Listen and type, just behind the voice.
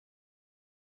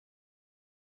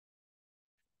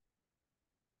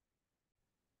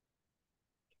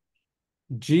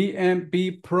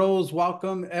GMB pros,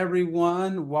 welcome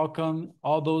everyone. Welcome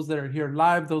all those that are here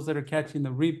live, those that are catching the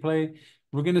replay.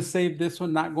 We're going to save this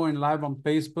one, not going live on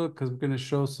Facebook because we're going to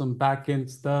show some back end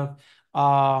stuff.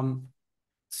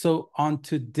 So on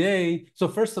today, so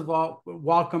first of all,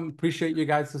 welcome. Appreciate you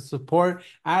guys' support.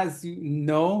 As you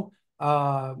know,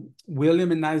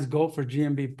 William and I's goal for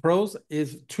GMB Pros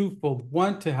is twofold.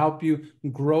 One, to help you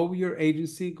grow your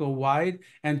agency, go wide,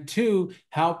 and two,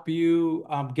 help you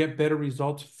get better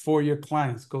results for your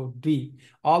clients, go deep.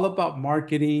 All about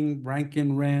marketing, rank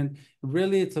and rent.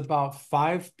 Really, it's about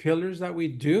 5 pillars that we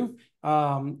do,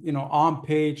 on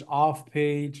page, off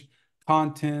page,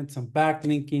 content, some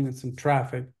backlinking, and some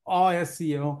traffic. All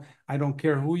SEO. I don't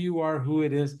care who you are, who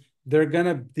it is. They're going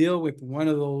to deal with one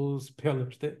of those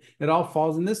pillars. It all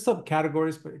falls in this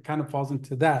subcategories, but it kind of falls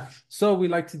into that. So we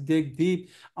like to dig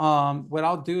deep. What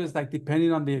I'll do is, like,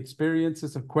 depending on the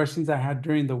experiences of questions I had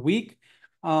during the week,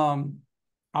 I'll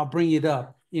bring it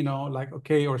up, like,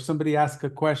 okay, or somebody ask a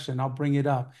question, I'll bring it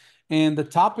up. And the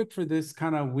topic for this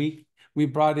kind of week, we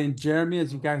brought in Jeremy.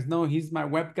 As you guys know, he's my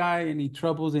web guy. Any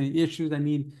troubles, any issues I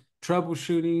need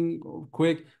troubleshooting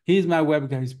quick, he's my web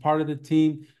guy. He's part of the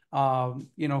team.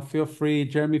 Feel free,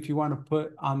 Jeremy, if you want to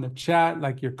put on the chat,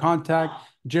 like, your contact,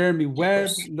 Jeremy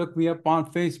Webb, look me up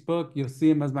on Facebook. You'll see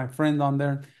him as my friend on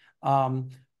there.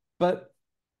 But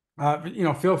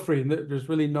feel free. There's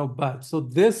really no but. So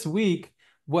this week,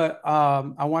 what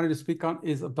I wanted to speak on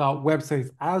is about websites.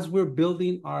 As we're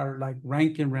building our, like,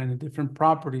 rank and rent and different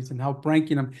properties and help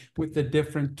ranking them with the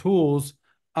different tools,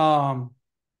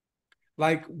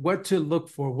 like what to look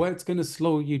for, what's going to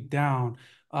slow you down,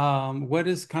 what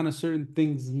does kind of certain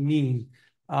things mean,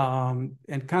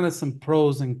 and kind of some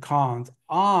pros and cons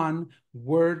on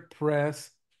WordPress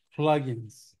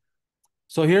plugins.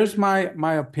 So here's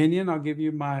my opinion. I'll give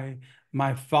you my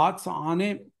thoughts on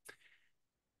it.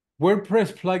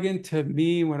 WordPress plugin, to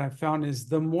me, what I found is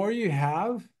the more you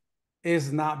have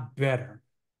is not better.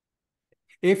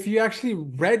 If you actually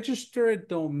register a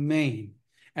domain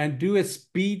and do a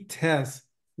speed test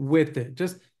with it,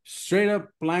 just straight up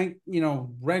blank,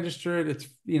 register it, it's,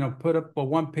 put up a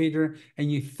one pager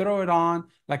and you throw it on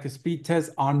like a speed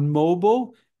test on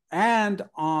mobile and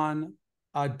on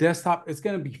a desktop, it's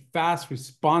going to be fast,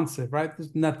 responsive, right?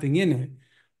 There's nothing in it.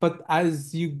 But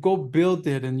as you go build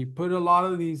it and you put a lot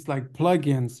of these, like,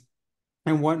 plugins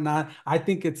and whatnot, I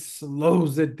think it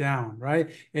slows it down, right?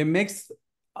 It makes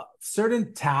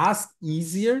certain tasks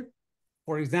easier.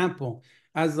 For example,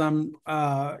 as I'm,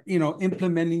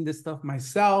 implementing this stuff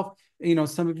myself,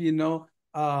 some of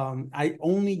I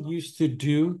only used to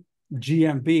do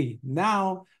GMB.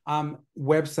 Now I'm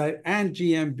website and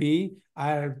GMB.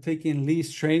 I've taken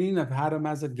Lee's training. I've had him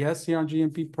as a guest here on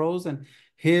GMP Pros, and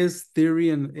his theory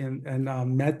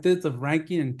and methods of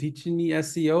ranking and teaching me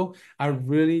SEO. I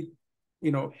really,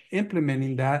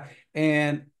 implementing that.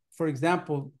 And for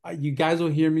example, you guys will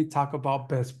hear me talk about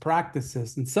best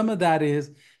practices. And some of that is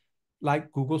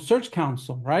like Google Search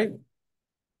Console, right?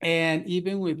 And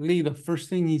even with Lee, the first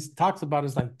thing he talks about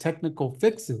is like technical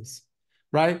fixes,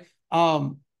 right?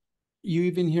 You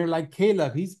even hear like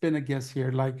Caleb, he's been a guest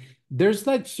here. Like, there's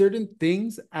like certain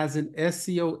things as an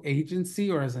SEO agency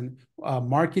or as a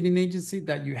marketing agency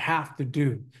that you have to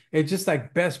do. It's just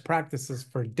like best practices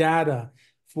for data,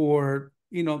 for,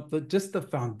 just the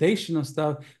foundational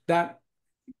stuff that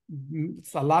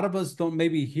a lot of us don't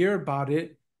maybe hear about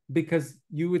it because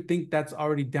you would think that's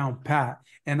already down pat.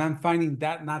 And I'm finding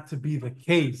that not to be the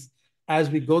case. As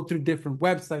we go through different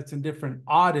websites and different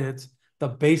audits, the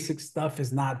basic stuff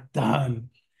is not done.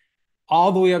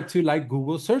 All the way up to like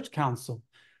Google Search Console,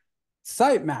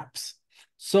 sitemaps.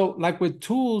 So like with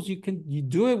tools, you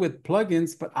do it with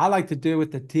plugins, but I like to do it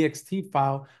with the TXT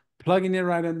file, plugging it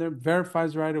right in there,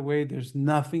 verifies right away. There's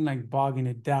nothing like bogging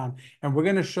it down. And we're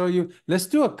going to show you, let's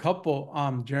do a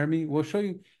couple, Jeremy. We'll show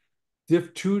you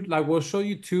we'll show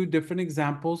you 2 different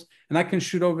examples, and I can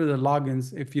shoot over the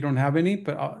logins if you don't have any,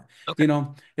 but Okay.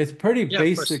 it's pretty Yeah,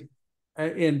 of course. basic.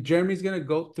 And Jeremy's going to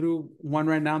go through one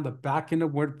right now, the back end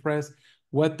of WordPress,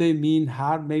 what they mean,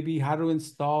 how to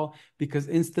install, because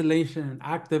installation and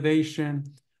activation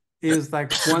is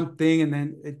like one thing, and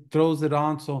then it throws it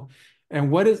on. So,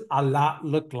 and what does a lot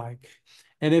look like?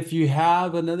 And if you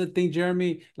have another thing,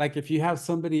 Jeremy, like if you have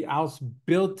somebody else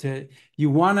built it, you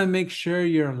want to make sure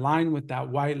you're aligned with that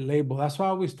white label. That's why I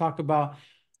always talk about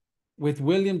with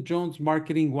William Jones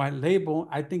Marketing White Label.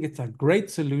 I think it's a great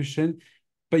solution,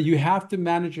 but you have to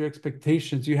manage your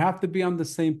expectations. You have to be on the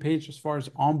same page as far as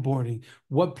onboarding,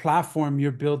 what platform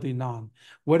you're building on.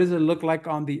 What does it look like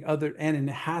on the other end? And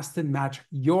it has to match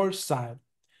your side.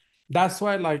 That's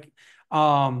why, like,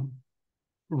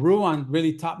 Ruan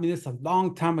really taught me this a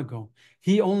long time ago.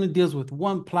 He only deals with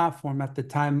one platform at the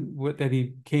time that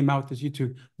he came out with his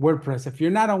YouTube, WordPress. If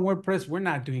you're not on WordPress, we're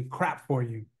not doing crap for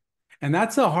you. And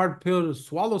that's a hard pill to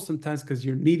swallow sometimes because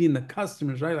you're needing the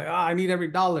customers, right? Like, oh, I need every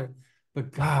dollar.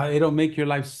 But God, it'll make your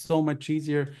life so much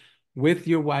easier with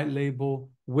your white label,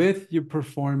 with your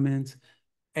performance.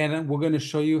 And we're going to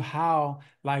show you how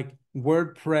like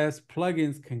WordPress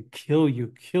plugins can kill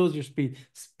you, kills your speed.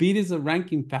 Speed is a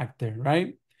ranking factor,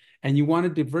 right? And you want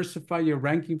to diversify your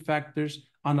ranking factors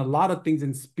on a lot of things.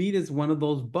 And speed is one of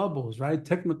those bubbles, right?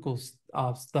 Technical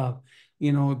stuff,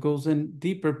 it goes in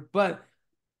deeper. But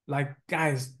like,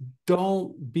 guys,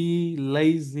 don't be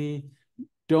lazy.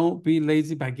 Don't be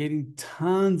lazy by getting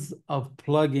tons of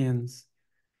plugins.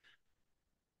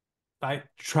 Like,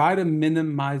 try to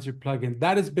minimize your plugin.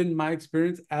 That has been my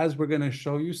experience, as we're going to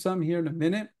show you some here in a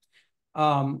minute.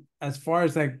 As far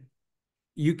as like,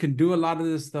 you can do a lot of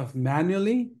this stuff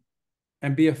manually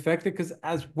and be effective, because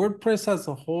as WordPress as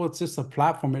a whole, it's just a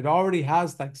platform. It already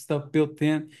has like stuff built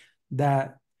in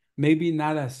that maybe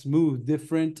not as smooth.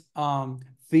 Different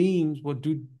themes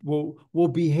will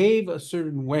behave a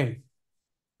certain way,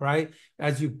 right?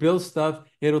 As you build stuff,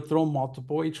 it'll throw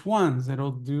multiple H1s.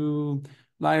 It'll do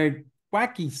like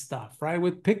wacky stuff, right?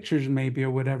 With pictures maybe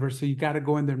or whatever. So you got to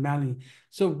go in there manually.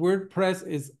 So WordPress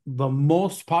is the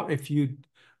most pop. If you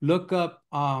look up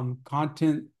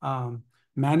content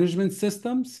management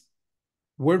systems,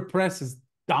 WordPress is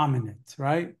dominant,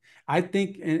 right? I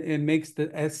think it makes the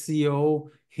SEO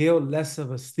hill less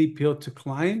of a steep hill to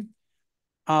climb.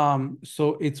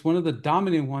 So it's one of the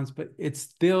dominant ones, but it's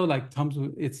still like comes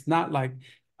with, it's not like,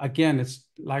 again, it's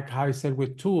like how I said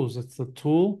with tools. It's the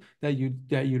tool that you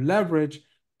leverage,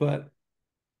 but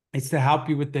it's to help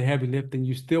you with the heavy lifting.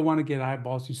 You still want to get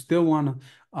eyeballs. You still want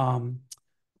to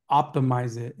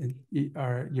optimize it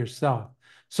or yourself.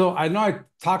 So I know I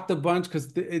talked a bunch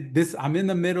because this I'm in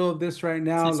the middle of this right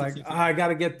now. Like I got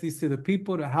to get these to the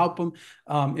people to help them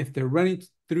if they're running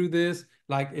through this,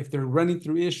 like if they're running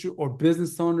through issue, or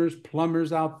business owners,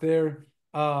 plumbers out there.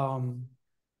 Like,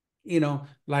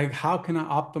 how can I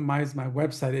optimize my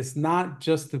website? It's not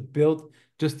just to build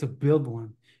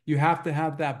one. You have to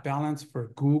have that balance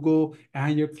for Google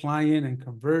and your client and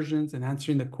conversions and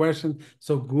answering the question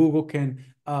so Google can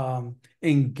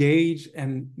engage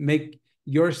and make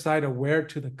your site aware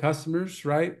to the customers,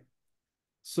 right?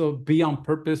 So be on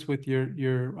purpose with your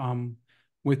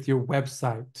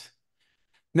website.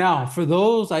 Now, for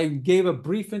those, I gave a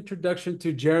brief introduction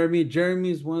to Jeremy.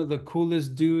 Jeremy is one of the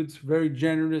coolest dudes, very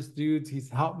generous dudes. He's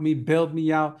helped me build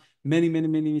me out many, many,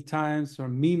 many times,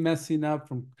 from me messing up,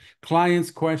 from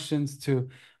clients' questions to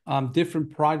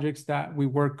different projects that we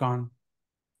work on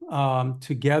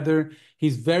together.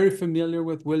 He's very familiar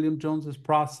with William Jones's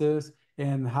process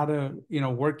and how to,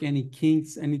 work any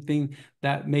kinks, anything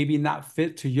that maybe not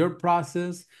fit to your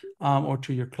process or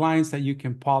to your clients that you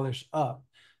can polish up.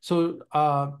 So,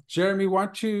 Jeremy, why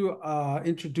don't you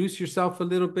introduce yourself a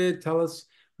little bit? Tell us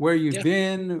where you've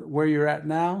been, where you're at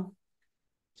now.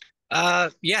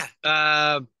 Yeah.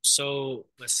 So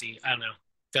let's see. I don't know.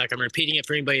 I feel like I'm repeating it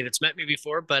for anybody that's met me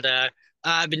before, but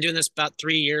I've been doing this about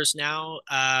 3 years now.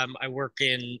 I work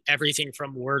in everything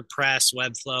from WordPress,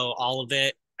 Webflow, all of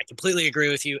it. I completely agree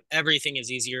with you. Everything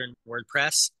is easier in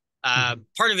WordPress. Mhm.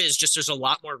 Part of it is just there's a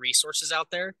lot more resources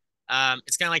out there.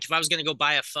 It's kind of like if I was going to go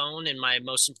buy a phone and my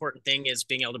most important thing is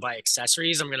being able to buy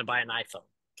accessories, I'm going to buy an iPhone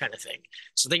kind of thing.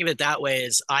 So think of it that way: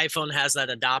 is iPhone has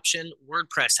that adoption,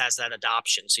 WordPress has that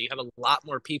adoption. So you have a lot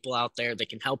more people out there that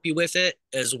can help you with it,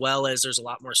 as well as there's a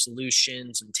lot more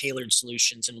solutions and tailored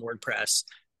solutions in WordPress,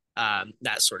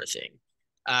 that sort of thing.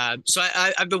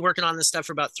 I've been working on this stuff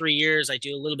for about 3 years. I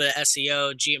do a little bit of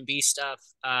SEO, GMB stuff.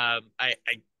 I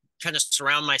kind of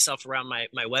surround myself around my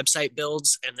website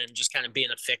builds, and then just kind of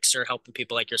being a fixer, helping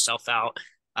people like yourself out,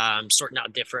 sorting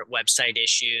out different website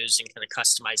issues and kind of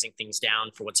customizing things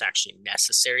down for what's actually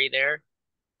necessary there.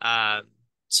 Um,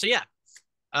 so yeah,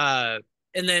 uh,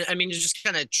 and then I mean, to just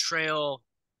kind of trail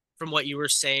from what you were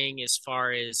saying as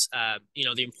far as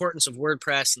the importance of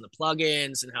WordPress and the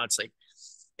plugins and how it's like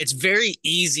it's very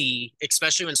easy,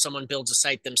 especially when someone builds a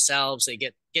site themselves. They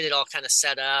get it all kind of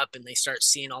set up and they start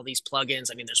seeing all these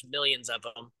plugins. I mean, there's millions of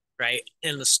them, right,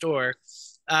 in the store.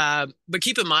 But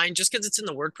keep in mind, just because it's in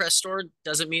the WordPress store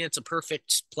doesn't mean it's a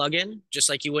perfect plugin. Just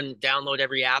like you wouldn't download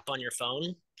every app on your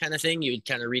phone, kind of thing. You'd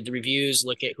kind of read the reviews,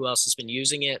 look at who else has been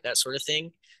using it, that sort of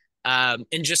thing.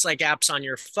 And just like apps on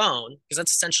your phone, because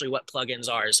that's essentially what plugins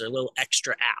are, is they're little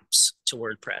extra apps to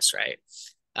WordPress, right?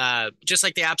 Just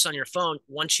like the apps on your phone,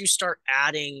 once you start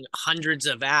adding hundreds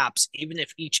of apps, even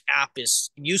if each app is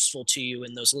useful to you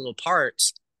in those little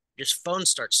parts, your phone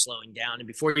starts slowing down. And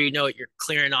before you know it, you're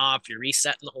clearing off, you're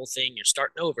resetting the whole thing, you're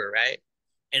starting over, right?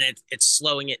 And it's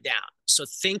slowing it down. So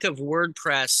think of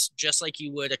WordPress just like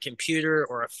you would a computer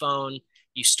or a phone.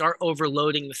 You start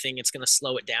overloading the thing, it's going to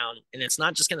slow it down. And it's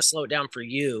not just going to slow it down for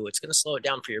you, it's going to slow it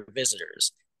down for your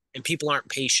visitors. And people aren't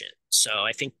patient. So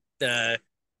I think the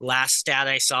last stat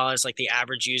I saw is like the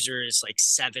average user is like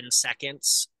 7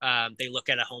 seconds. They look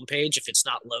at a homepage. If it's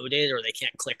not loaded or they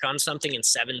can't click on something in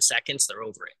 7 seconds, they're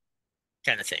over it,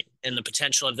 kind of thing. And the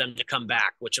potential of them to come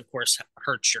back, which of course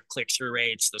hurts your click through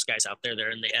rates. Those guys out there,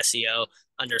 they're in the SEO,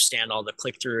 understand all the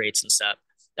click through rates and stuff.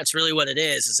 That's really what it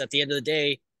is at the end of the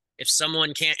day, if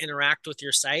someone can't interact with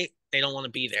your site, they don't want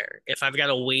to be there. If I've got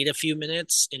to wait a few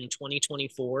minutes in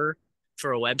 2024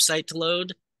 for a website to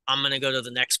load, I'm going to go to the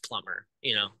next plumber,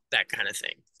 that kind of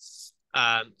thing.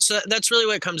 So that's really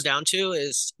what it comes down to,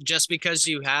 is just because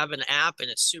you have an app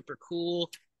and it's super cool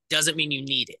doesn't mean you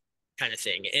need it, kind of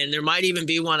thing. And there might even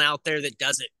be one out there that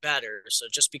does it better. So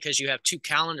just because you have two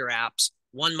calendar apps,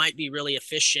 one might be really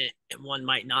efficient and one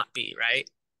might not be, right?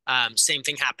 Same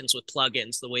thing happens with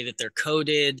plugins. The way that they're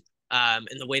coded and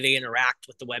the way they interact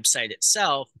with the website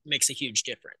itself makes a huge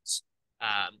difference.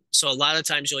 So a lot of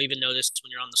times you'll even notice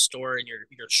when you're on the store and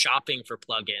you're shopping for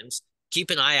plugins,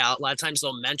 keep an eye out. A lot of times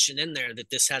they'll mention in there that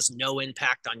this has no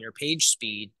impact on your page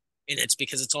speed, and it's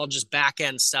because it's all just back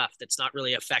end stuff that's not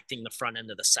really affecting the front end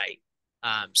of the site.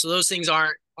 So those things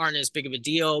aren't as big of a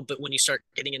deal, but when you start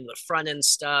getting into the front end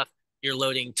stuff, you're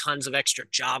loading tons of extra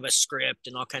JavaScript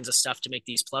and all kinds of stuff to make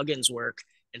these plugins work.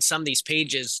 And some of these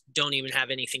pages don't even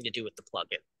have anything to do with the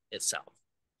plugin itself,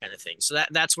 kind of thing. So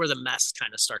that's where the mess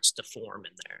kind of starts to form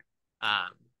in there.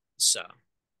 So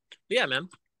yeah, man.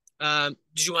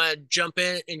 Did you want to jump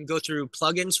in and go through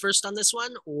plugins first on this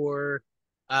one, or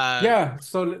Yeah,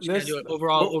 so just kind of do an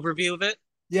overall overview of it?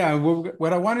 yeah,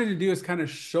 what I wanted to do is kind of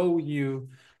show you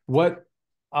what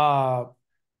uh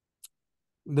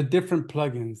the different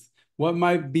plugins, what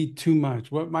might be too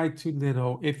much, what might too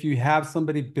little. If you have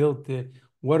somebody built it,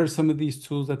 what are some of these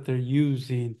tools that they're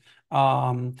using?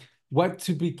 What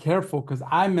to be careful, because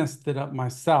I messed it up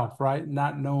myself, right?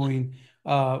 Not knowing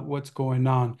what's going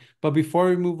on. But before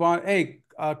we move on, hey,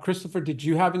 Christopher, did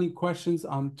you have any questions?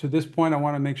 To this point, I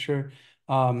want to make sure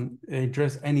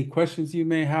address any questions you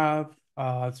may have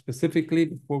specifically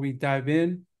before we dive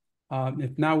in.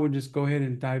 If not, we'll just go ahead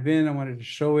and dive in. I wanted to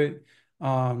show it.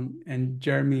 And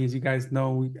Jeremy, as you guys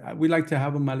know, we like to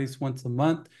have them at least once a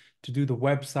month to do the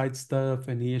website stuff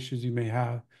and the issues you may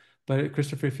have. But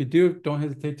Christopher, if you do, don't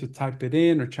hesitate to type it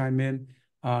in or chime in.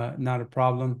 Not a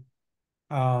problem.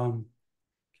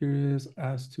 Curious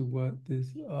as to what this.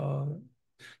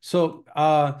 So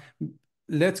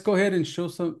let's go ahead and show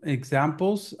some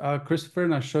examples, Christopher,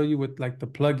 and I'll show you what like the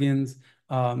plugins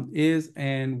is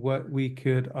and what we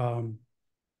could. Let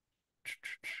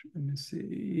me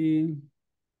see.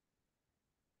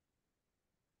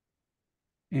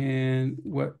 And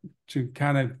what to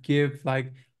kind of give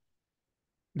like,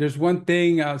 there's one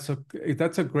thing, so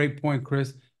that's a great point,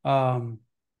 Chris.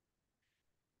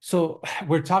 So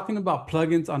we're talking about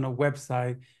plugins on a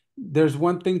website. There's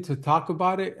one thing to talk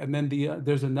about it, and then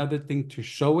there's another thing to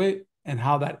show it and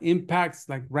how that impacts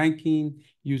like ranking,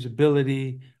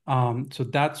 usability. So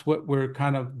that's what we're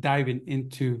kind of diving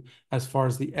into as far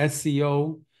as the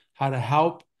SEO, how to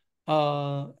help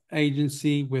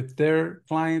agency with their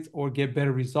clients or get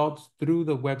better results through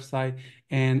the website.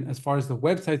 And as far as the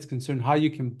website's concerned, how you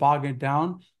can bog it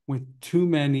down with too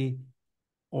many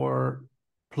or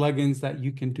plugins that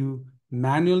you can do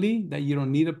manually, that you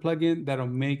don't need a plugin that'll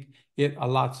make it a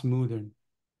lot smoother.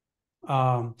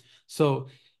 So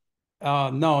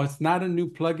no, it's not a new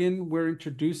plugin we're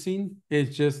introducing.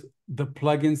 It's just the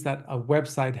plugins that a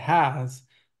website has,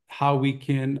 how we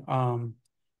can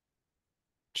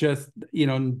just,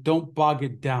 don't bog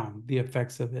it down, the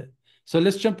effects of it. So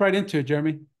let's jump right into it,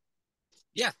 Jeremy.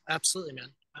 Yeah, absolutely, man.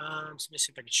 So let me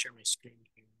see if I can share my screen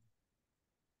here.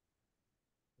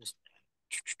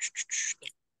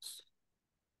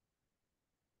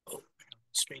 Oh,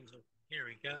 screen's open. Here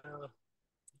we go.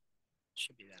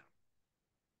 Should be that.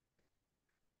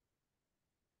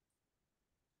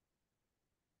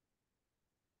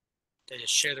 Did I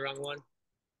just share the wrong one?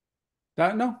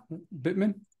 No,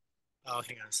 Bitman. Oh,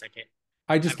 hang on a second.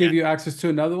 I just gave you access to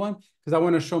another one because I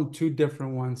want to show them two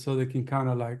different ones so they can kind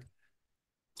of like.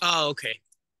 Oh, okay.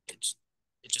 It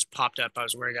just popped up. I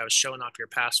was worried I was showing off your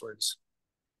passwords.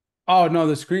 Oh, no,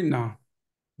 the screen. No,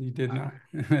 you did All not.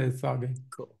 right, It's all good.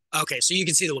 cool. Okay, so you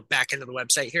can see the back end of the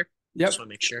website here. Just Yep. want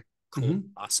to make sure. Cool.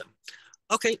 Awesome.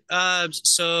 Okay,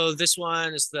 so this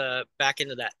one is the back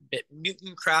end of that Bit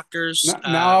Mutant Crafters.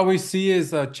 Now all we see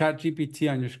is Chat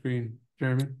GPT on your screen.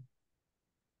 Jeremy?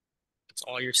 That's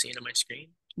all you're seeing on my screen.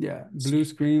 Yeah, Let's blue see.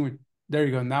 screen. There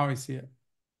you go. Now I see it.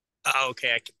 Oh,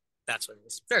 okay. That's what it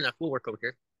is. Fair enough. We'll work over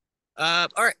here. All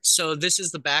right. So this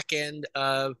is the back end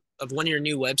of one of your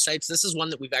new websites. This is one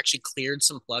that we've actually cleared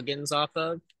some plugins off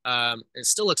of. It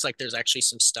still looks like there's actually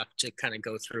some stuff to kind of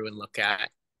go through and look at.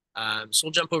 So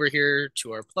we'll jump over here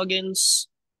to our plugins.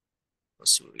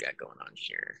 Let's see what we got going on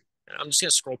here. And I'm just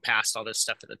gonna scroll past all this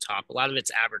stuff at the top. A lot of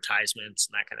it's advertisements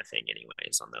and that kind of thing,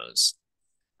 anyways, on those.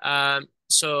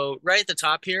 So right at the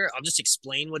top here, I'll just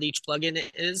explain what each plugin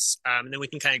is, and then we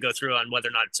can kind of go through on whether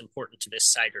or not it's important to this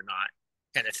site or not,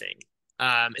 kind of thing.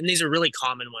 And these are really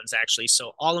common ones, actually.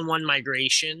 So all-in-one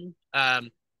migration.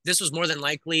 This was more than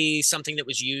likely something that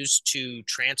was used to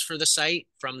transfer the site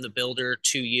from the builder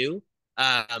to you.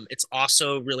 It's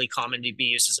also really common to be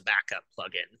used as a backup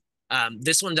plugin.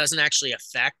 This one doesn't actually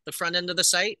affect the front end of the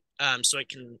site, so it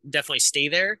can definitely stay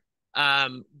there.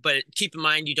 But keep in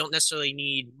mind, you don't necessarily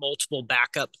need multiple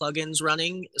backup plugins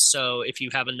running. So if you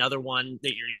have another one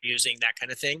that you're using, that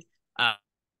kind of thing.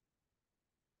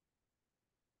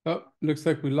 Oh, looks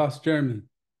like we lost Jeremy.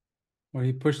 Or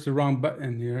he pushed the wrong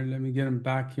button here. Let me get him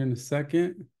back here in a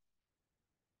second.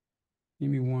 Give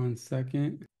me 1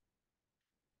 second.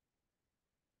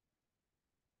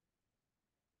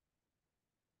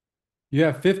 You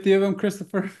have 50 of them,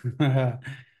 Christopher?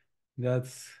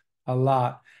 That's a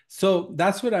lot. So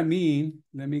that's what I mean.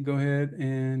 Let me go ahead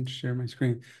and share my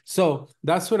screen. So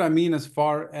that's what I mean as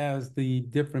far as the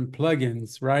different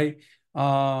plugins, right?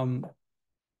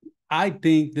 I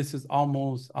think this is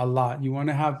almost a lot. You want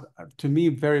to have, to me,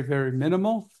 very, very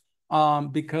minimal,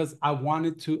 because I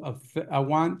wanted to,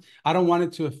 I don't want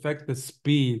it to affect the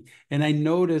speed. And I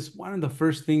noticed one of the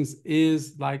first things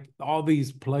is like all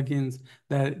these plugins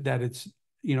that it's,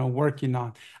 working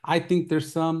on. I think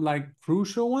there's some like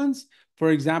crucial ones.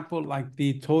 For example, like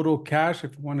the total cache,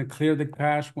 if you want to clear the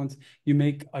cache once you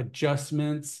make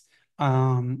adjustments,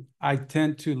 I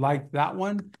tend to like that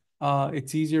one.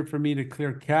 It's easier for me to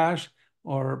clear cache,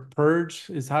 or purge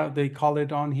is how they call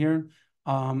it on here.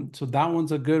 So that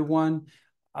one's a good one.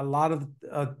 A lot of,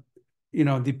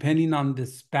 depending on the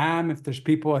spam, if there's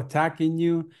people attacking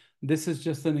you, this is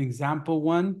just an example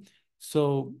one.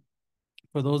 So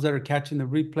for those that are catching the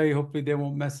replay, hopefully they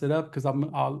won't mess it up, because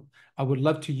I would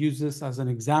love to use this as an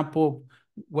example,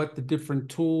 what the different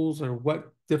tools or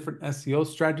what different SEO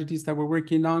strategies that we're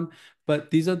working on.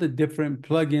 But these are the different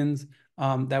plugins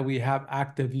that we have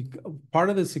active. Part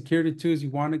of the security too is you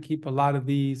want to keep a lot of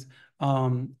these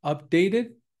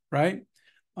updated, right?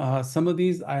 Some of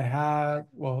these I have,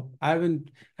 well, I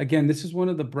haven't, again, this is one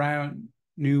of the brand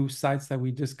new sites that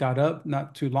we just got up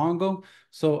not too long ago.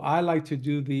 So I like to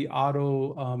do the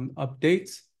auto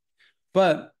updates.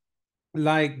 But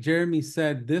like Jeremy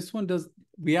said, this one does,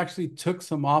 we actually took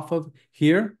some off of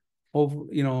here over,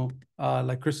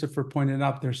 like Christopher pointed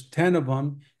out, there's 10 of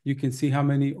them. You can see how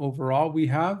many overall we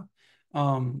have.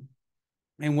 And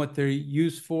what they're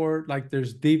used for, like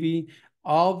there's Divi.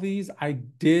 All these, I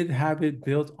did have it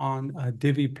built on a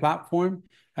Divi platform.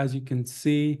 As you can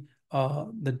see,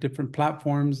 the different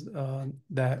platforms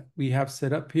that we have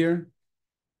set up here.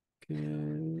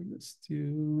 Okay, let's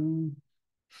do.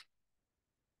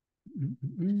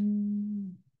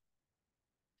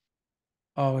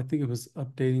 Oh, I think it was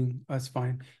updating. That's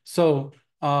fine. So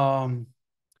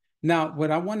now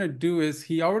what I want to do is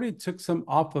he already took some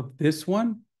off of this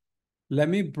one. Let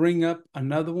me bring up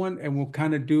another one and we'll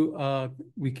kind of do,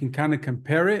 we can kind of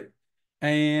compare it.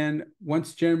 And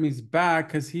once Jeremy's back,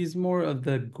 because he's more of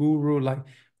the guru, like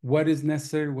what is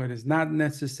necessary, what is not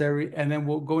necessary. And then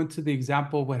we'll go into the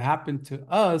example of what happened to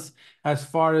us as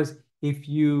far as if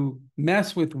you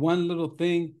mess with one little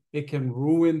thing, it can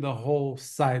ruin the whole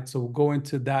site. So we'll go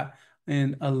into that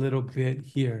in a little bit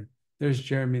here. There's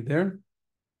Jeremy there.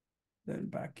 Then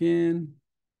back in.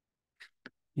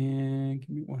 And give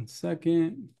me 1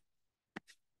 second.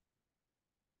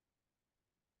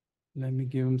 Let me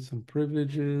give him some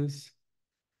privileges.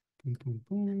 Boom, boom,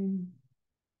 boom.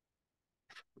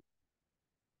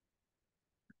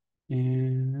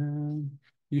 And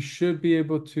you should be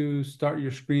able to start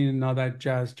your screen and all that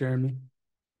jazz, Jeremy.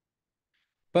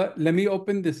 But let me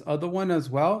open this other one as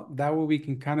well. That way we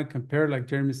can kind of compare, like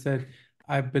Jeremy said,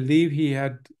 I believe he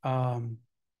had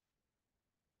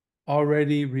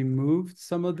already removed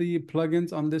some of the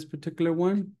plugins on this particular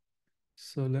one.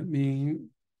 So let me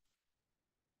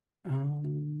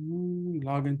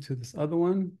log into this other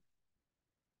one.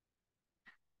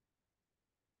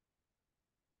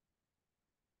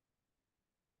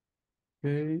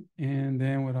 Okay, and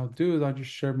then what I'll do is I'll just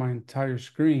share my entire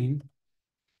screen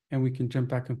and we can jump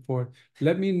back and forth.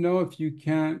 Let me know if you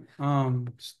can't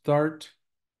start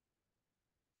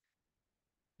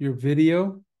your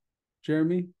video,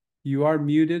 Jeremy. You are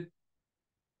muted,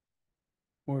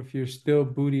 or if you're still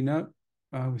booting up,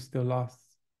 we still lost.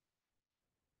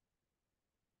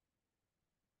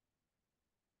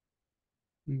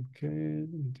 Okay,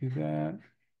 let me do that.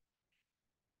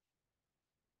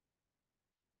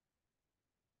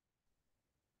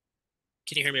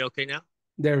 Can you hear me okay now?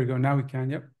 There we go. Now we can.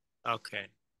 Yep. Okay.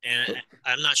 And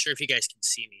I'm not sure if you guys can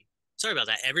see me. Sorry about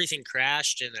that. Everything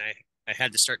crashed and I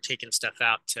had to start taking stuff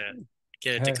out to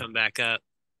get it to Hey, come back up.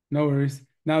 no worries.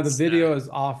 Now the So, video is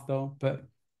off though, but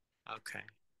okay.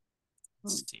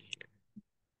 Let's see here.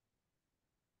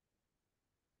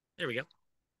 There we go.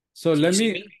 so Can you let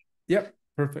see me, me? yep,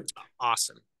 perfect.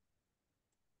 Awesome.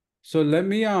 So let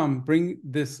me bring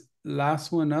this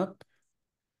last one up.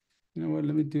 You know what?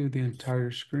 Let me do the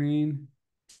entire screen.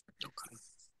 Okay.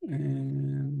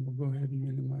 And we'll go ahead and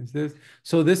minimize this.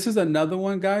 So this is another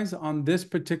one, guys, on this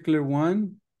particular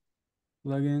one.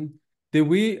 Plugin. Did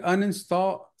we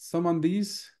uninstall some on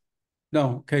these?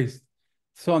 No, okay.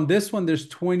 So on this one, there's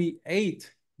 28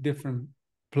 different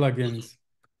plugins,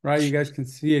 right? You guys can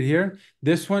see it here.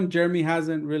 This one, Jeremy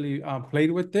hasn't really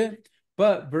played with it,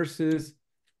 but versus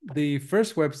the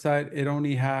first website, it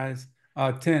only has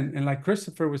 10. And like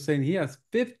Christopher was saying, he has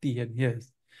 50 in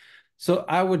his. So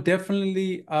I would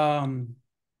definitely kind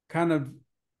of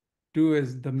do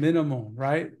as the minimal,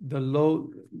 right? The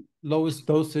lowest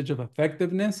dosage of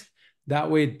effectiveness. That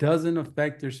way it doesn't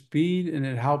affect your speed and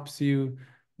it helps you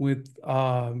with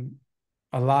a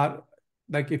lot.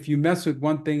 Like if you mess with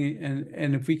one thing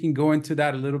and if we can go into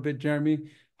that a little bit, Jeremy,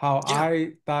 how Yeah.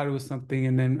 I thought it was something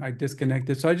and then I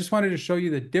disconnected. So I just wanted to show you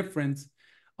the difference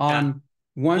Yeah. on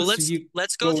Well, once let's you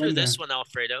let's go go through in this there. one,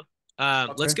 Alfredo.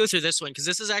 Let's Okay. go through this one because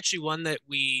this is actually one that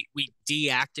we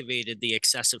deactivated the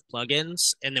excessive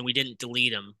plugins and then we didn't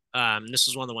delete them. This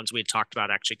is one of the ones we had talked about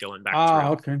actually going back Ah,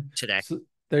 through okay. today. So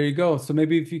there you go. So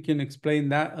maybe if you can explain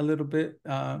that a little bit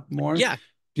more. Yeah.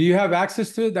 Do you have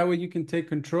access to it? That way you can take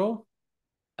control.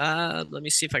 Let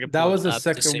me see if I can That pull them was the up at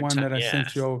the second same one time. that I Yeah.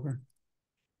 sent you over.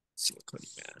 Single coding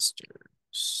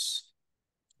masters.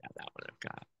 Yeah, that one I've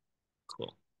got.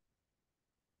 Cool.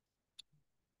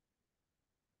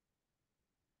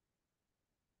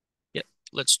 Yep.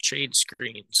 Let's trade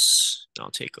screens.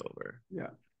 I'll take over. Yeah.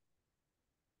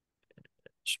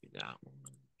 Should be that one.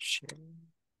 Share.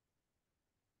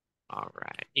 All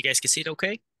right. You guys can see it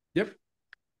okay? Yep.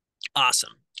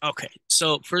 Awesome. Okay.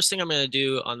 So first thing I'm going to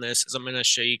do on this is I'm going to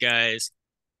show you guys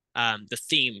the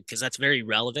theme because that's very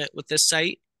relevant with this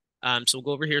site. So we'll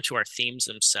go over here to our themes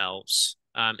themselves.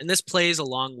 And this plays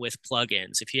along with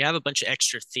plugins. If you have a bunch of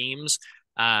extra themes,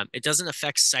 it doesn't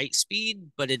affect site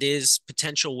speed, but it is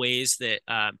potential ways that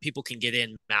people can get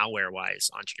in malware-wise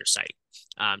onto your site.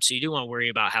 So you do want to worry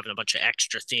about having a bunch of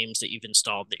extra themes that you've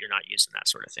installed that you're not using, that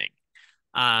sort of thing.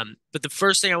 But the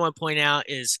first thing I want to point out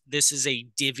is this is a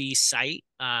Divi site,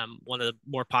 one of the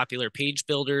more popular page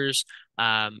builders.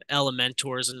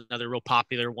 Elementor is another real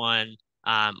popular one,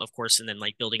 of course, and then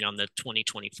like building on the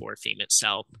 2024 theme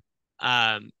itself.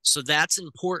 So that's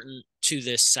important to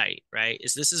this site, right?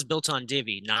 Is this is built on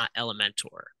Divi, not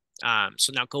Elementor.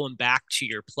 So now going back to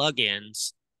your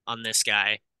plugins on this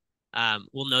guy,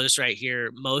 we'll notice right here,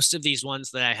 most of these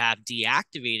ones that I have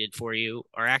deactivated for you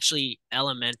are actually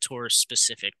Elementor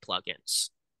specific plugins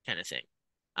kind of thing.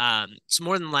 So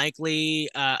more than likely,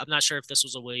 I'm not sure if this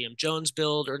was a William Jones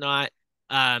build or not,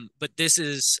 but this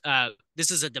is a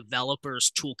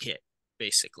developer's toolkit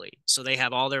basically. So they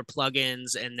have all their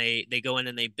plugins and they go in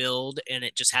and they build, and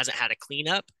it just hasn't had a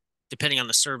cleanup. Depending on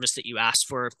the service that you ask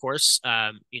for, of course,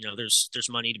 there's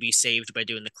money to be saved by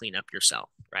doing the cleanup yourself,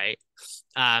 right?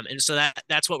 And so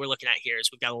that's what we're looking at here is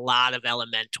we've got a lot of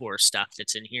Elementor stuff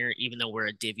that's in here, even though we're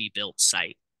a Divi built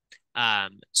site.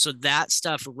 So that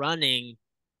stuff running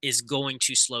is going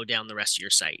to slow down the rest of your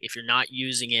site if you're not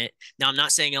using it. Now, I'm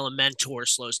not saying Elementor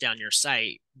slows down your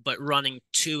site, but running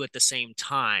two at the same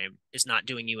time is not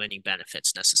doing you any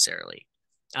benefits necessarily.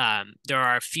 There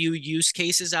are a few use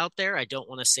cases out there. I don't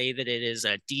want to say that it is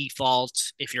a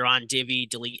default. If you're on Divi,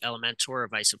 delete Elementor or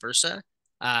vice versa.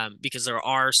 Because there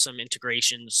are some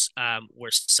integrations where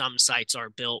some sites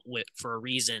are built for a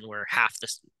reason where half the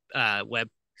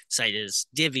website is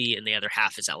Divi and the other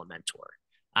half is Elementor.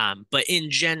 But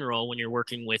in general, when you're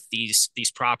working with these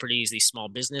properties, these small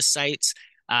business sites,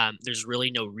 there's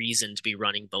really no reason to be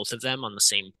running both of them on the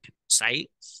same site.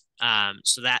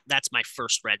 So that's my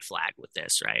first red flag with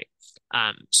this, right?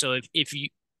 So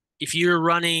if you're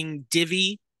running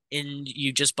Divi and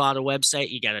you just bought a website,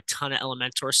 you got a ton of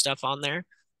Elementor stuff on there.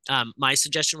 My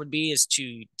suggestion would be is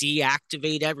to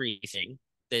deactivate everything,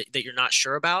 that you're not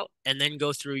sure about, and then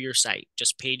go through your site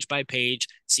just page by page,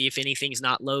 see if anything's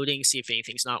not loading, see if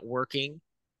anything's not working.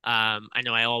 I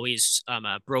know I always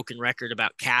a broken record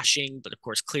about caching, but of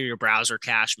course, clear your browser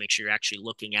cache. Make sure you're actually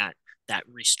looking at that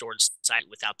restored site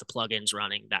without the plugins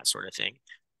running, that sort of thing.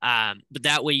 But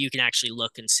that way you can actually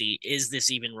look and see, is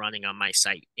this even running on my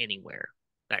site anywhere?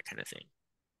 That kind of thing.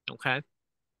 Okay.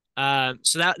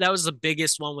 So that was the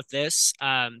biggest one with this.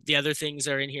 The other things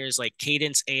that are in here is like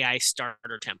Cadence AI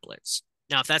starter templates.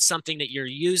 Now, if that's something that you're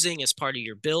using as part of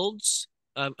your builds,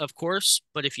 of course,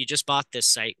 but if you just bought this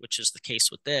site, which is the case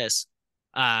with this,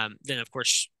 then of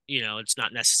course, it's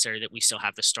not necessary that we still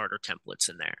have the starter templates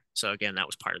in there. So again, that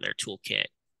was part of their toolkit.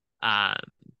 Um,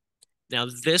 Now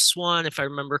this one, if I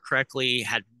remember correctly,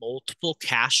 had multiple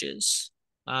caches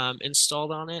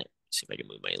installed on it. Let's see if I can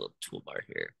move my little toolbar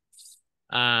here.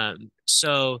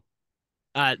 So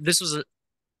this was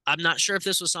I'm not sure if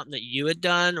this was something that you had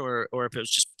done or if it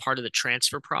was just part of the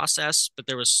transfer process, but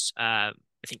there was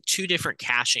I think two different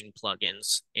caching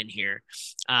plugins in here.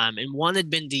 And one had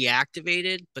been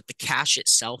deactivated, but the cache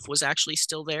itself was actually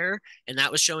still there. And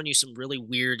that was showing you some really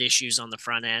weird issues on the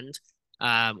front end,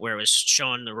 where it was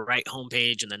showing the right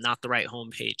homepage and then not the right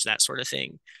homepage, that sort of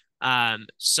thing.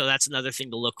 So that's another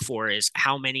thing to look for is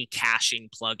how many caching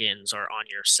plugins are on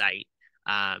your site.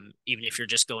 Even if you're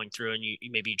just going through and you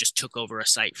maybe you just took over a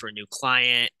site for a new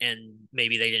client and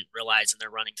maybe they didn't realize and they're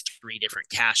running 3 different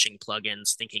caching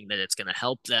plugins thinking that it's going to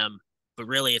help them, but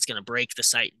really it's going to break the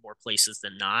site in more places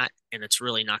than not, and it's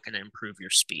really not going to improve your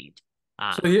speed.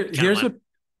 So Kind of here's want a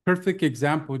perfect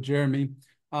example, Jeremy.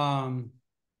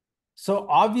 So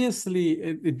obviously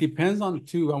it depends on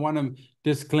two. I want a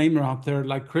disclaimer out there,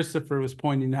 like Christopher was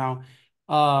pointing out,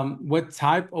 what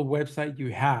type of website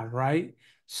you have, right?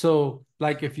 So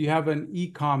like if you have an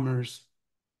e-commerce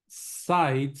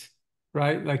site,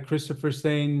 right? Like Christopher's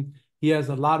saying he has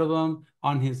a lot of them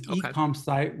on his okay, e-com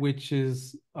site, which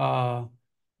is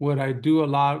what I do a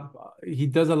lot. He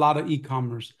does a lot of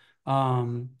e-commerce.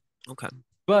 Um, okay,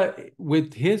 but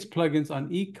with his plugins on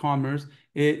e-commerce,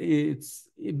 it's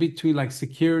between like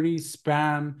security,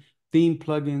 spam, theme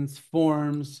plugins,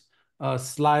 forms,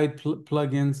 slide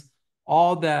plugins,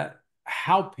 all that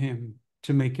help him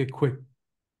to make it quicker,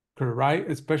 right?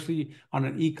 Especially on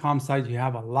an e-com site, you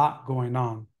have a lot going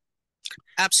on.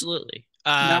 absolutely.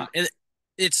 Now, And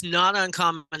it's not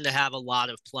uncommon to have a lot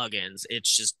of plugins.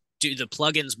 It's just, do the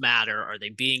plugins matter? Are they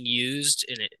being used?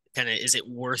 And it kind of, is it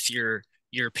worth your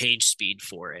page speed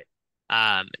for it?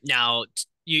 Now,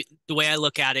 the way I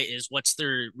look at it is, what's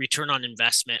the return on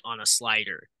investment on a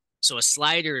slider? So a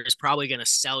slider is probably going to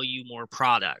sell you more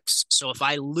products. So if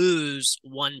I lose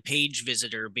one page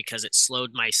visitor because it slowed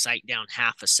my site down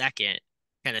half a second,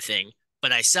 kind of thing,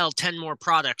 but I sell 10 more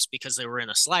products because they were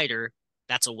in a slider,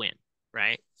 that's a win,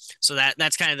 right? So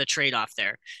that's kind of the trade-off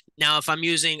there. Now, if I'm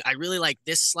using, I really like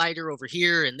this slider over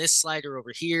here and this slider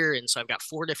over here, and so I've got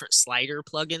 4 different slider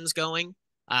plugins going.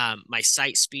 My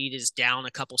site speed is down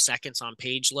a couple seconds on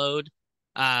page load.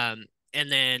 And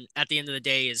then at the end of the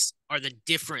day are the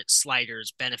different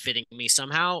sliders benefiting me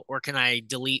somehow, or can I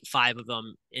delete 5 of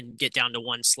them and get down to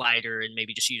one slider and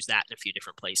maybe just use that in a few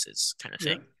different places, kind of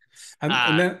yeah, thing. and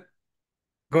Uh, then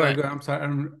go Go ahead, ahead. go ahead. I'm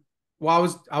sorry.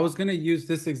 Well, I was gonna use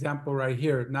this example right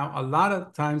here. Now, a lot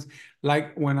of times,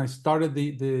 like when I started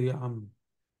the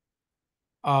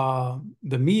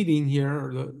meeting here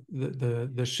or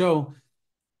the show,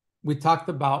 we talked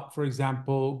about, for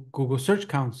example, Google Search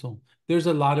Console. There's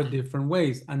a lot of Mhm. different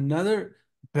ways. Another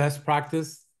best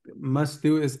practice must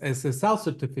do is SSL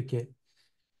certificate.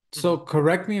 So Mhm.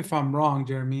 correct me if I'm wrong,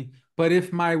 Jeremy, but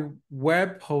if my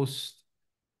web host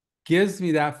gives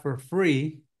me that for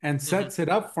free and Mhm. sets it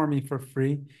up for me for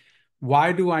free,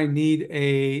 why do I need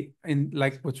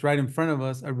like what's right in front of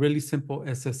us, a really simple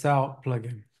SSL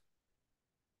plugin?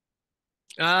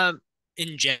 Um,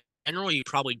 in general, you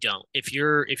probably don't. If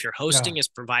your Yeah. hosting is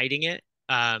providing it,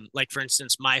 like for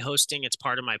instance, my hosting, it's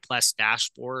part of my Plus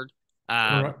dashboard,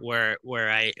 Correct. where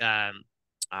I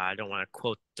don't want to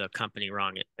quote the company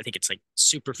wrong. I think it's like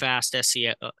Superfast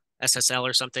SSL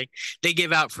or something. They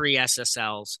give out free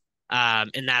SSLs,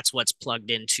 and that's what's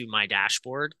plugged into my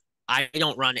dashboard. I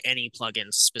don't run any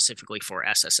plugins specifically for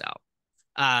SSL.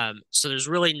 So there's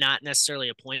really not necessarily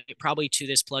a point probably to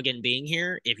this plugin being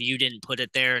here if you didn't put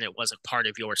it there and it wasn't part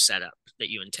of your setup that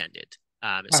you intended.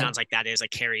 It Right. sounds like that is a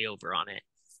carryover on it.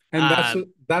 And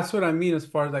Um, that's what I mean as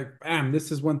far as like, bam,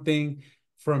 this is one thing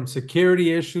from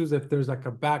security issues. If there's like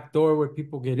a back door where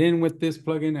people get in with this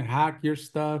plugin and hack your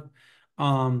stuff.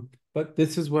 But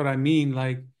this is what I mean.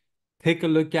 Like, take a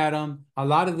look at them. A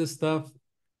lot of this stuff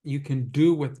you can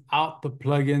do without the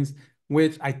plugins.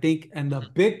 which I think in the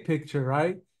big picture,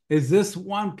 right? Is this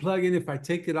one plugin, if I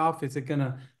take it off, is it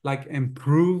gonna like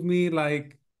improve me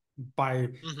like by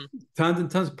Mm-hmm. tons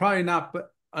and tons? Probably not,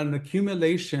 but an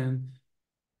accumulation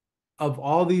of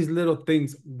all these little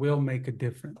things will make a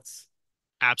difference.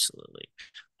 Absolutely.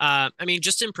 I mean,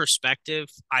 just in perspective,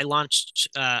 I launched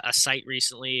a site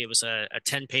recently. It was a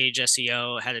 10-page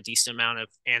SEO, had a decent amount of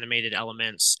animated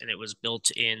elements, and it was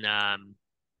built in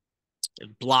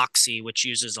Bloxy, which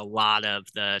uses a lot of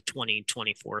the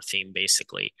 2024 theme,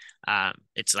 basically.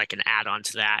 It's like an add-on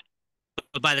to that.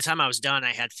 But by the time I was done,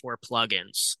 I had 4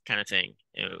 plugins kind of thing.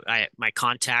 My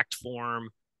contact form,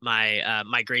 my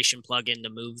migration plugin to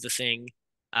move the thing,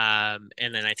 and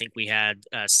then I think we had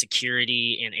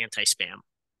security and anti-spam.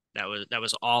 That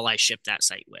was all I shipped that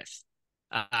site with,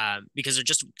 because it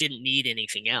just didn't need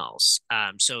anything else.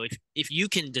 So if you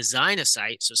can design a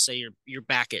site, so say you're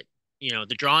back at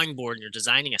the drawing board and you're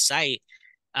designing a site,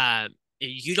 uh,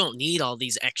 you don't need all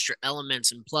these extra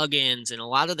elements and plugins, and a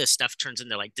lot of this stuff turns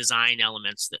into like design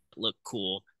elements that look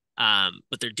cool,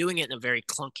 but they're doing it in a very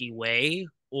clunky way,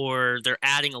 or they're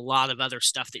adding a lot of other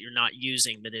stuff that you're not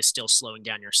using that is still slowing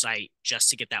down your site just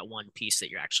to get that one piece that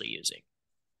you're actually using.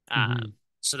 Mhm.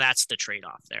 So that's the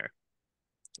trade-off there.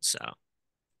 So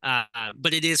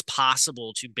but it is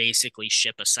possible to basically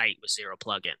ship a site with 0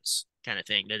 plugins kind of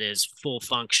thing that is full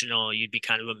functional. You'd be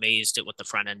kind of amazed at what the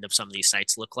front end of some of these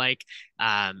sites look like.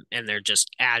 And they're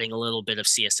just adding a little bit of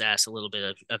CSS, a little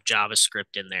bit of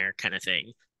JavaScript in there kind of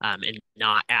thing, and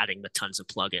not adding the tons of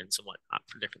plugins and whatnot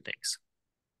for different things.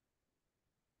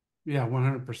 Yeah,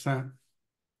 100%.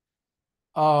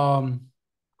 Um,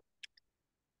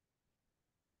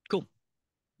 Cool.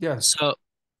 yes. So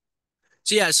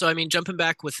yeah, so I mean, jumping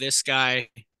back with this guy,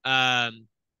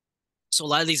 so a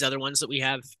lot of these other ones that we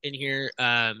have in here,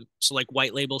 so like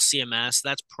white label CMS,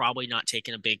 that's probably not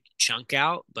taking a big chunk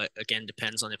out, but again,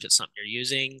 depends on if it's something you're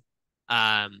using.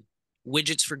 Um,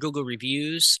 Widgets for Google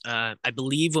reviews. I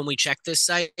believe when we checked this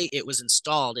site, it was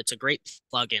installed. It's a great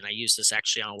plugin. I use this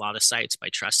actually on a lot of sites by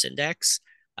Trust Index.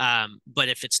 But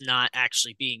if it's not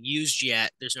actually being used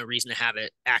yet, there's no reason to have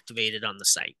it activated on the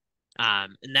site.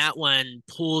 And that one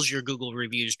pulls your Google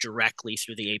reviews directly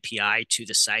through the API to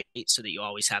the site so that you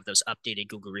always have those updated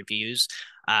Google reviews.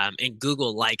 And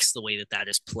Google likes the way that that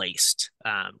is placed,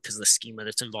 because the schema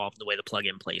that's involved, the way the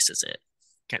plugin places it,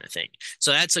 kind of thing.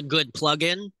 So that's a good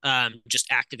plugin.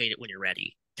 Just activate it when you're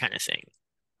ready, kind of thing.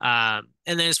 And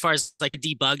then as far as like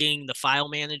debugging the file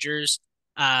managers,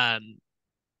 um,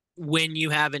 when you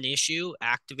have an issue,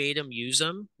 activate them, use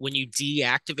them. When you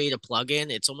deactivate a plugin,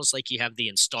 it's almost like you have the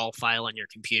install file on your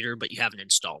computer, but you haven't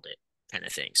installed it, kind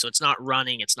of thing. So it's not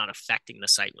running, it's not affecting the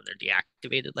site when they're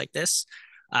deactivated like this.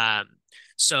 Um,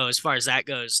 so as far as that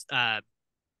goes,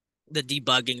 the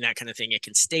debugging, that kind of thing, it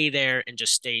can stay there and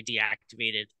just stay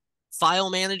deactivated. File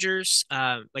managers,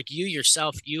 like you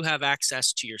yourself, you have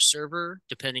access to your server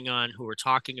depending on who we're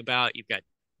talking about. You've got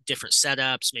different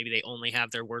setups. Maybe they only have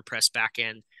their WordPress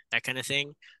backend, that kind of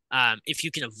thing. If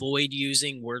you can avoid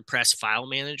using WordPress file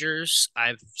managers,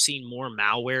 I've seen more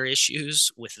malware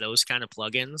issues with those kind of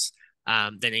plugins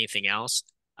than anything else.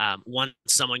 Once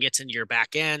someone gets into your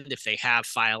back end, if they have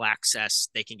file access,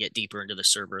 they can get deeper into the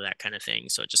server, that kind of thing.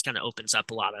 So it just kind of opens up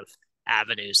a lot of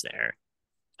avenues there.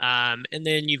 And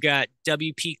then you've got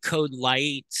WP Code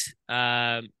Lite,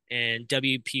 and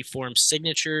WP Form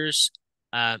signatures.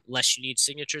 Less you need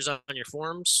signatures on your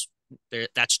forms,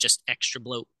 that's just extra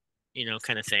bloat,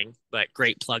 kind of thing. But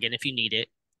great plugin if you need it.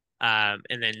 And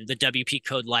then the WP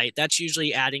Code Lite, that's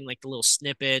usually adding like the little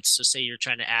snippets. So say you're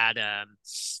trying to add,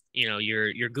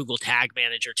 your Google Tag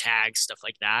Manager tags, stuff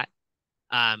like that.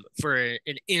 For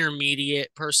an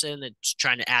intermediate person that's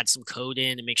trying to add some code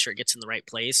in and make sure it gets in the right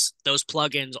place, those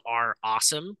plugins are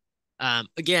awesome.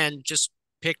 Again, just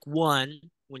pick one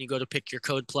when you go to pick your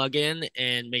code plugin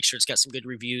and make sure it's got some good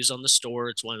reviews on the store.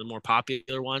 It's one of the more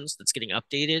popular ones that's getting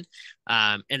updated.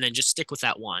 And then just stick with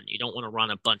that one. You don't want to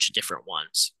run a bunch of different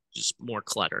ones, just more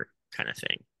clutter kind of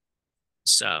thing.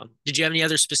 So, did you have any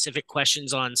other specific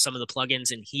questions on some of the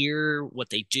plugins in here, what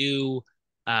they do?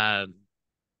 Um,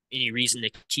 any reason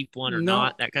to keep one or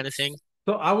not, No. that kind of thing?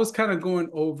 So I was kind of going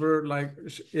over like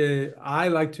I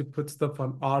like to put stuff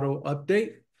on auto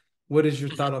update. What is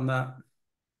your Mhm. thought on that?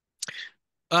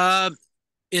 Uh,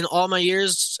 in all my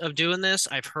years of doing this,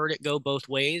 I've heard it go both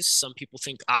ways. Some people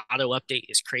think auto update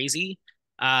is crazy.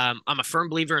 I'm a firm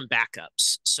believer in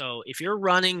backups. So if you're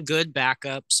running good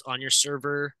backups on your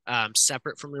server,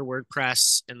 separate from your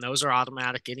WordPress, and those are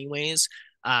automatic anyways,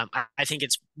 I think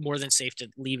it's more than safe to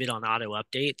leave it on auto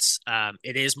updates.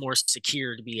 It is more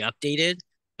secure to be updated,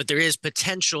 but there is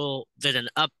potential that an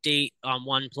update on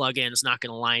one plugin is not going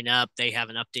to line up. They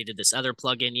haven't updated this other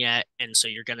plugin yet, and so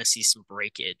you're going to see some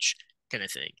breakage kind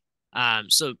of thing.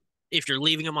 So if you're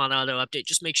leaving them on auto update,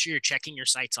 just make sure you're checking your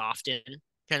sites often,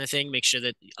 kind of thing. Make sure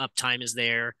that uptime is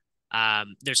there.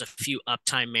 There's a few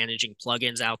uptime managing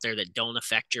plugins out there that don't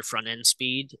affect your front end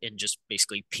speed and just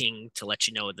basically ping to let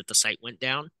you know that the site went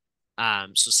down.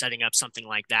 So setting up something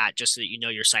like that just so that you know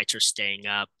your sites are staying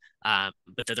up,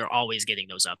 but that they're always getting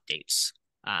those updates.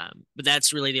 But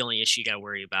that's really the only issue you got to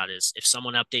worry about is if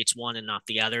someone updates one and not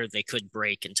the other, they could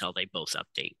break until they both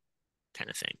update, kind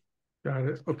of thing. Got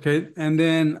it. Okay. And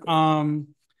then I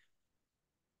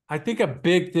think a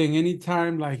big thing,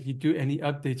 anytime like you do any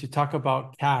updates, you talk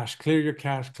about cache, clear your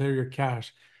cache, clear your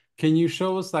cache. Can you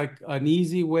show us like an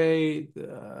easy way,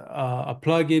 a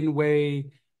plug-in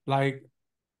way? Like,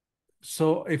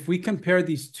 so if we compare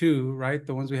these two, right,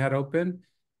 the ones we had open,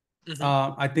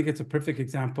 Mm-hmm. I think it's a perfect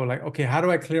example. Like, okay, how do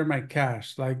I clear my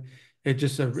cache? Like,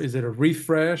 is it a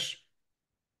refresh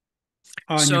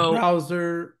on your So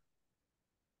browser?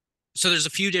 so there's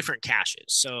a few different caches.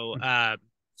 So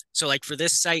like for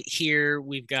this site here,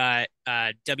 we've got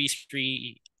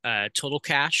W3 total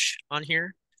cache on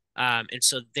here. And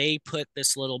so they put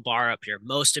this little bar up here.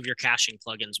 Most of your caching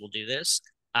plugins will do this.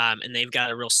 And they've got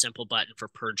a real simple button for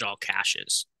purge all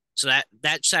caches. So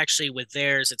that's actually with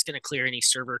theirs, it's going to clear any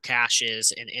server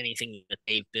caches and anything that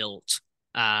they've built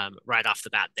right off the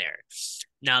bat there.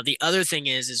 Now, the other thing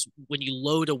is when you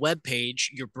load a web page,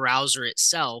 your browser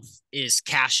itself is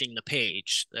caching the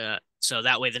page. So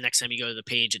that way, the next time you go to the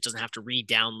page, it doesn't have to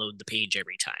re-download the page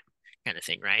every time, kind of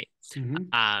thing, right?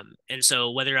 Mhm. And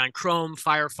so whether on Chrome,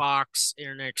 Firefox,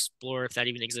 Internet Explorer, if that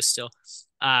even exists still,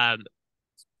 can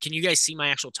you guys see my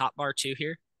actual top bar too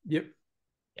here? Yep.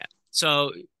 Yeah.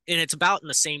 So, and it's about in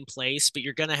the same place, but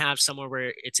you're going to have somewhere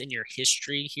where it's in your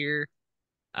history here.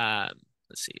 Um,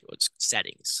 let's see, what's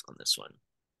settings on this one?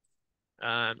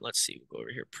 Let's see, we'll go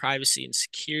over here, privacy and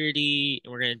security,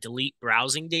 and we're going to delete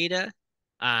browsing data.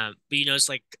 But you notice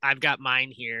like I've got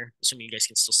mine here, assuming you guys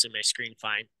can still see my screen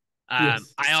fine.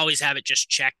 Yes. I always have it just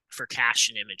checked for cache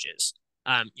and images.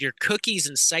 Your cookies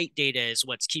and site data is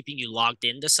what's keeping you logged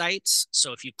into sites.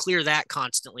 So if you clear that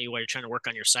constantly while you're trying to work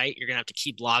on your site, you're gonna have to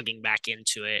keep logging back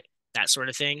into it, that sort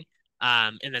of thing.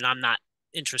 And then I'm not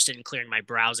interested in clearing my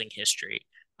browsing history.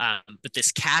 But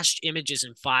this cached images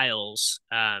and files,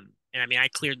 and I mean, I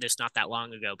cleared this not that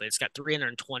long ago, but it's got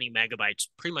 320 megabytes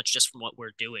pretty much just from what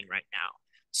we're doing right now.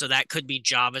 So that could be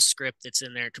JavaScript that's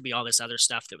in there. It could be all this other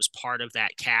stuff that was part of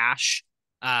that cache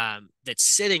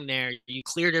that's sitting there. You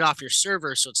cleared it off your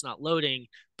server, so it's not loading.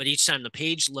 But each time the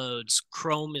page loads,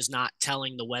 Chrome is not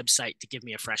telling the website to give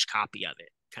me a fresh copy of it,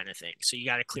 kind of thing. So you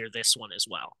got to clear this one as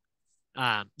well.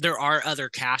 There are other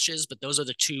caches, but those are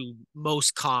the two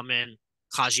most common,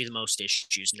 cause you the most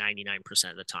issues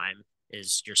 99% of the time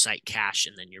is your site cache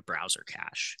and then your browser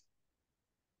cache.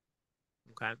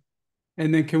 Okay.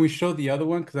 And then can we show the other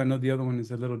one? Because I know the other one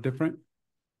is a little different.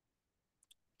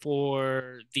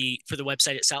 For the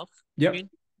website itself, you Yep. mean?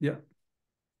 Yep.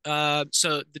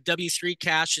 So the W3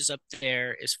 cache is up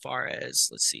there as far as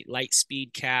let's see,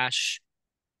 Lightspeed cache.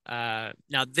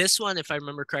 Now this one, if I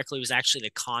remember correctly, was actually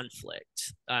the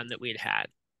conflict that we had.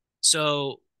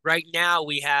 So right now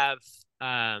we have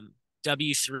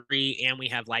W3 and we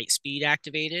have Lightspeed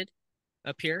activated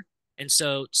up here. And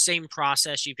so same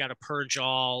process, you've got to purge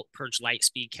all, purge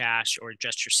Lightspeed cache or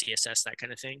adjust your CSS, that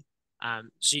kind of thing.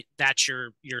 So that's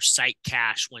your site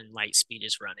cache when Lightspeed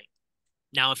is running.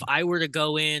 Now, if I were to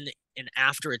go in and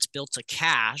after it's built a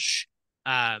cache,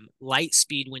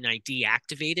 Lightspeed, when I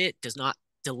deactivate it, does not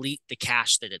delete the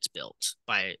cache that it's built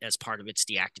by as part of its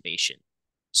deactivation.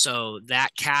 So that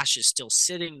cache is still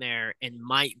sitting there and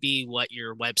might be what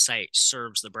your website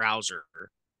serves the browser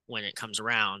when it comes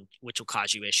around, which will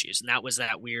cause you issues. And that was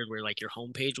that weird where like your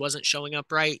homepage wasn't showing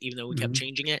up right, even though we kept Mhm.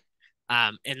 changing it.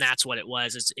 And that's what it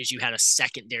was is you had a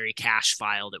secondary cache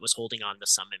file that was holding on to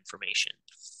some information.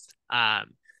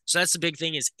 So that's the big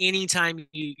thing is anytime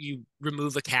you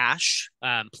remove a cache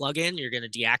plugin, you're going to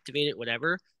deactivate it,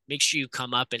 whatever. Make sure you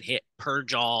come up and hit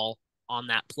purge all on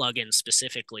that plugin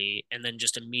specifically, and then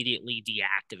just immediately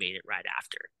deactivate it right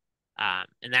after.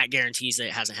 And that guarantees that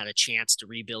it hasn't had a chance to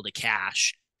rebuild a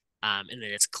cache, and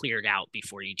that it's cleared out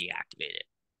before you deactivate it.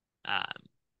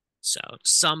 So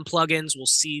some plugins will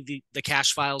see the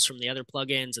cache files from the other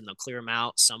plugins and they'll clear them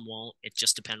out. Some won't. It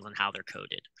just depends on how they're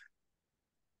coded.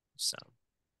 So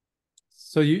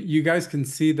So you guys can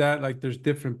see that like there's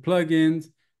different plugins.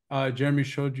 Jeremy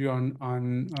showed you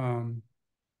on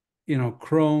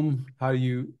Chrome how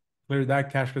you clear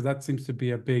that cache because that seems to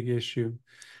be a big issue.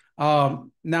 Now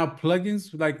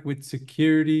plugins like with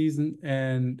securities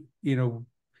and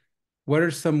what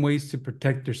are some ways to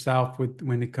protect yourself with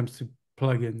when it comes to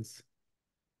plugins?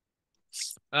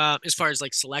 As far as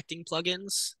like selecting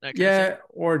plugins, that kind of thing. Yeah,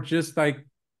 or just like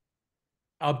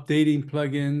updating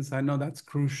plugins. I know that's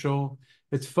crucial.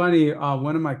 It's funny,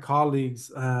 one of my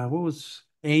colleagues, what was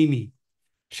Amy?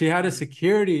 She had a Hmm.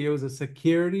 security, it was a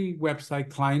security website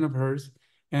client of hers.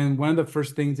 And one of the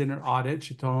first things in her audit,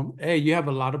 she told him, hey, you have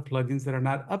a lot of plugins that are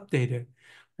not updated.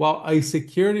 Well, a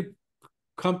security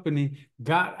company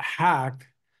got hacked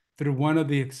through one of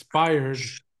the expired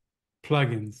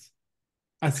plugins.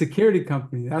 A security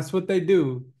company, that's what they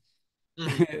do.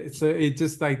 Hmm. It's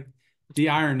just like the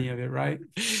irony of it, right?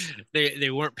 They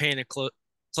weren't paying a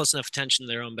close enough attention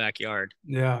to their own backyard.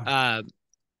 Yeah, Uh,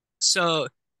 so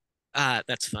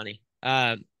that's funny.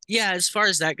 Yeah, as far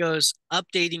as that goes,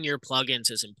 updating your plugins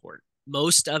is important.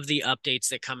 Most of the updates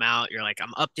that come out, you're like,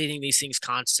 I'm updating these things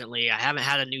constantly. I haven't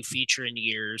had a new feature in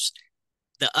years.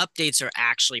 The updates are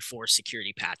actually for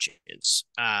security patches.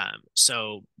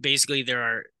 So basically,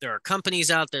 there are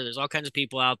companies out there. There's all kinds of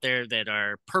people out there that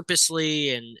are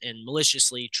purposely and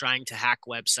maliciously trying to hack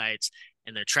websites,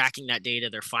 and they're tracking that data.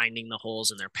 They're finding the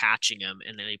holes and they're patching them,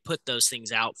 and then they put those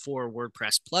things out for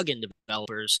WordPress plugin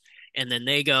developers, and then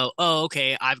they go, "Oh,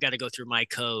 okay, I've got to go through my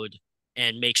code."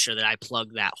 And make sure that I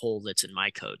plug that hole that's in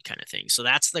my code, kind of thing. So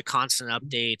that's the constant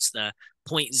updates, the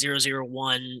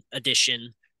 0.001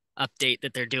 edition update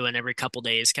that they're doing every couple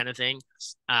days kind of thing.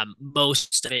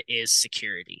 Most of it is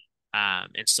security.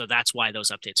 And so that's why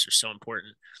those updates are so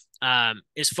important.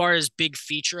 As far as big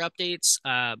feature updates,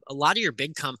 a lot of your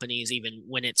big companies, even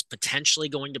when it's potentially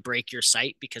going to break your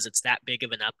site because it's that big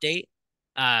of an update,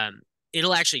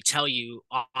 it'll actually tell you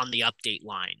on the update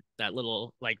line, that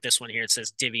little, like this one here, it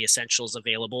says Divi Essentials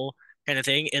available kind of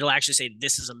thing. It'll actually say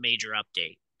this is a major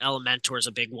update. Elementor is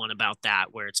a big one about that,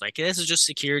 where it's like, this is just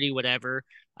security, whatever.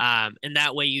 And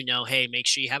that way, hey, make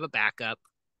sure you have a backup.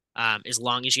 As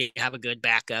long as you have a good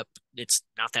backup, it's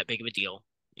not that big of a deal.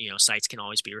 Sites can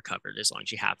always be recovered as long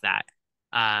as you have that,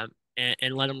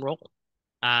 and let them roll.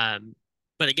 Um,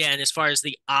 but again, as far as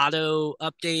the auto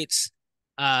updates,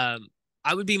 um,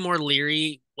 I would be more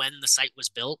leery when the site was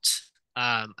built.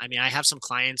 I mean, I have some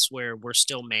clients where we're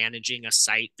still managing a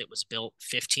site that was built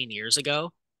 15 years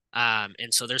ago.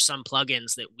 And so there's some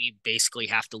plugins that we basically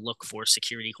have to look for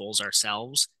security holes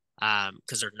ourselves,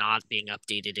 because they're not being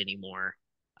updated anymore.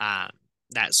 Um,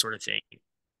 that sort of thing.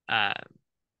 Uh,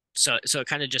 so it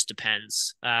kind of just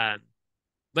depends.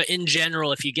 But in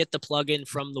general, if you get the plugin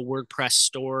from the WordPress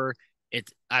store,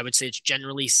 I would say it's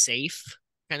generally safe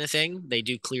kind of thing. They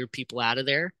do clear people out of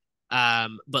there.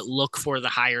 But look for the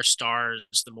higher stars,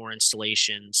 the more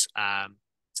installations.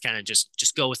 It's kind of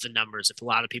just go with the numbers. If a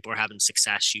lot of people are having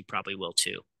success, you probably will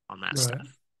too on that right.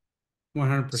 stuff.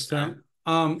 So 100%.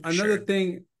 for Another sure.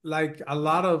 thing, like a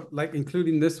lot of like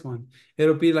including this one,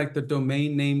 it'll be like the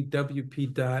domain name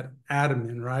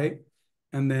wp.admin, right?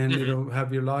 And then Mhm. it'll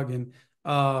have your login.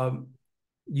 Um,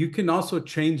 you can also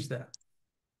change that.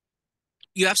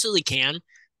 You absolutely can.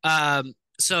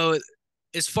 So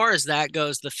as far as that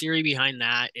goes, the theory behind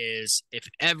that is if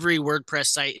every WordPress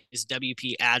site is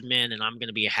WP admin and I'm going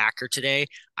to be a hacker today,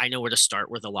 I know where to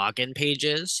start where the login page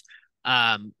is.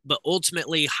 But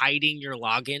ultimately, hiding your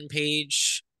login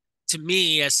page, to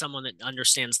me, as someone that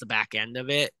understands the back end of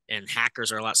it, and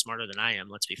hackers are a lot smarter than I am,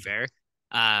 let's be fair,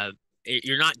 uh,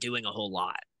 you're not doing a whole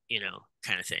lot,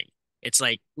 kind of thing. It's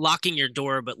like locking your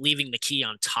door, but leaving the key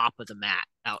on top of the mat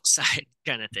outside,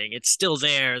 kind of thing. It's still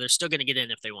there. They're still going to get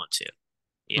in if they want to,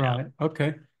 you know. Right.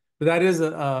 Okay. But that is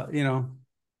a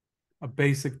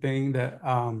basic thing that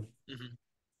Mhm.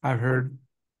 I've heard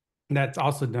that's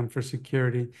also done for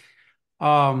security.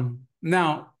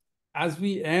 Now, as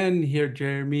we end here,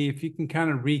 Jeremy, if you can kind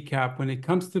of recap when it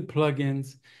comes to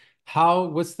plugins,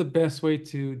 what's the best way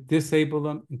to disable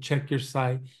them and check your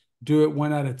site? Do it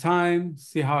one at a time,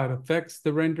 see how it affects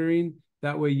the rendering.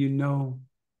 That way,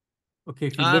 okay,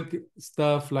 if you Um, look at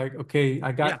stuff like, okay,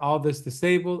 I yeah, got all this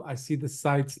disabled, I see the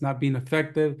site's not being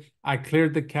effective. I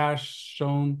cleared the cache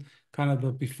shown kind of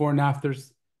the before and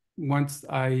afters. Once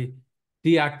I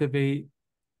deactivate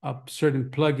a certain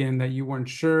plugin that you weren't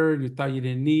sure, you thought you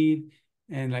didn't need,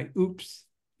 and like, oops,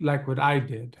 like what I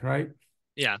did, right?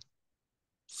 yeah.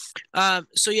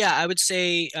 So yeah, I would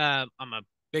say I'm a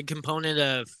big component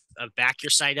of back your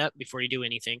site up before you do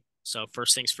anything. So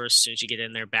first things first, as soon as you get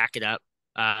in there, back it up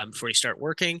before you start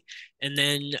working. And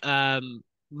then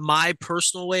my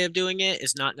personal way of doing it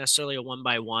is not necessarily a one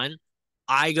by one.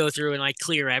 I go through and I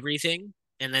clear everything,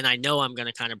 and then I know I'm going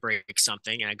to kind of break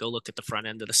something, and I go look at the front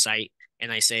end of the site,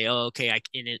 and I say, oh, okay,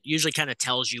 and it usually kind of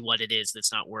tells you what it is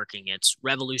that's not working. It's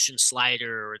Revolution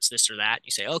slider, or it's this or that.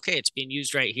 You say, okay, it's being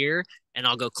used right here, and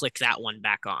I'll go click that one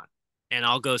back on, and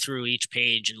I'll go through each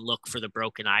page and look for the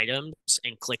broken items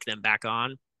and click them back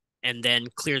on, and then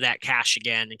clear that cache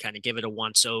again and kind of give it a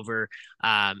once over.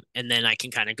 And then I can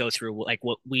kind of go through like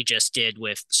what we just did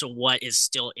with, so what is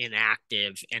still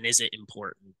inactive and is it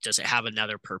important? Does it have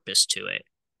another purpose to it?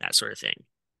 That sort of thing.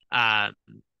 Um,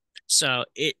 so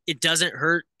it doesn't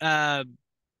hurt to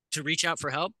reach out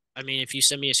for help. I mean, if you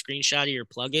send me a screenshot of your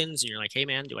plugins and you're like, hey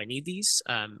man, do I need these?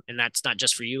 And that's not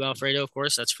just for you, Alfredo, of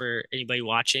course, that's for anybody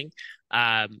watching.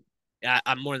 I'm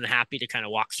more than happy to kind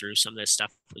of walk through some of this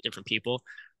stuff with different people.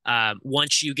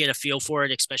 Once you get a feel for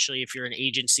it, especially if you're an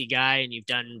agency guy and you've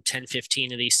done 10,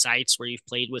 15 of these sites where you've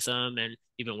played with them and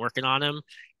you've been working on them,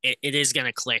 it is going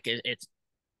to click.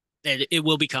 It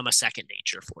will become a second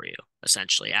nature for you,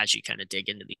 essentially, as you kind of dig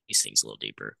into these things a little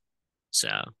deeper. So,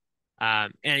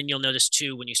 and you'll notice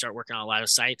too, when you start working on a lot of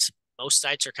sites, most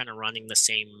sites are kind of running the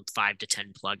same 5 to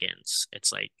 10 plugins.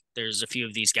 It's like there's a few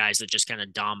of these guys that just kind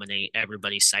of dominate.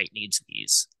 Everybody's site needs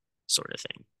these sort of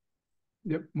thing.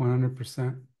 Yep,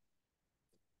 100%.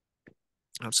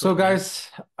 So Absolutely. guys,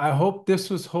 I hope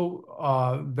this was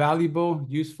valuable,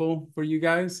 useful for you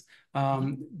guys.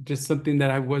 Just something that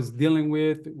I was dealing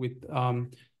with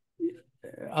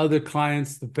other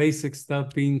clients, the basic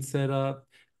stuff being set up.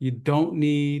 You don't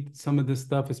need some of this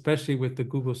stuff, especially with the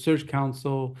Google Search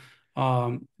Console,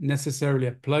 necessarily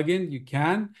a plugin. You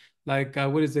can, like,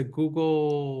 what is it?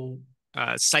 Google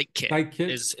Site Kit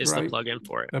Kit, is the right? plugin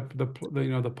for it.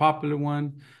 The popular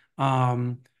one.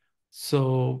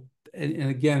 So and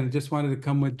again, just wanted to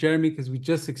come with Jeremy because we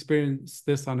just experienced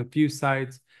this on a few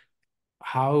sites,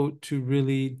 how to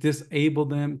really disable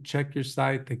them, check your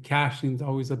site. The caching is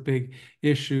always a big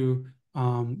issue.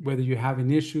 Whether you're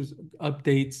having issues,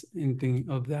 updates, anything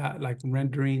of that, like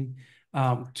rendering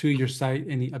to your site,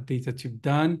 any updates that you've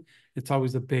done, it's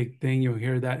always a big thing. You'll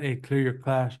hear that, hey, clear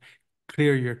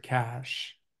your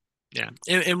cache. Yeah.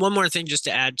 And one more thing just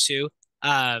to add to,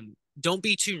 don't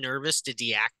be too nervous to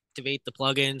deactivate the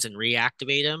plugins and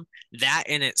reactivate them. That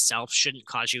in itself shouldn't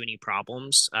cause you any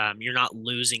problems. You're not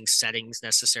losing settings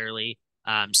necessarily.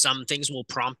 Some things will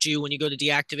prompt you when you go to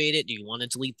deactivate it. Do you want to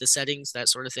delete the settings? That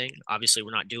sort of thing. Obviously,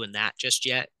 we're not doing that just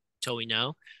yet until we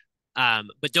know.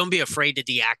 But don't be afraid to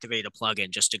deactivate a plugin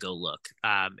just to go look.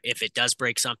 If it does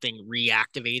break something,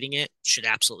 reactivating it should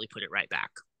absolutely put it right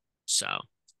back. So,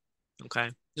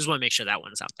 okay. Just want to make sure that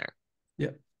one's out there.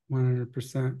 Yeah,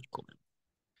 100%. Cool.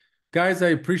 Guys, I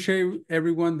appreciate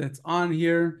everyone that's on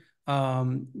here.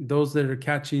 Those that are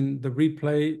catching the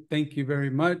replay, thank you very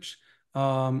much.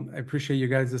 I appreciate you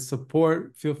guys'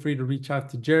 support. Feel free to reach out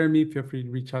to Jeremy. Feel free to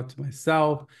reach out to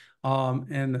myself.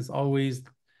 And as always,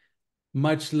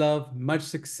 much love, much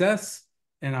success,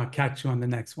 and I'll catch you on the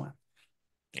next one.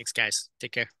 Thanks, guys.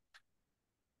 Take care.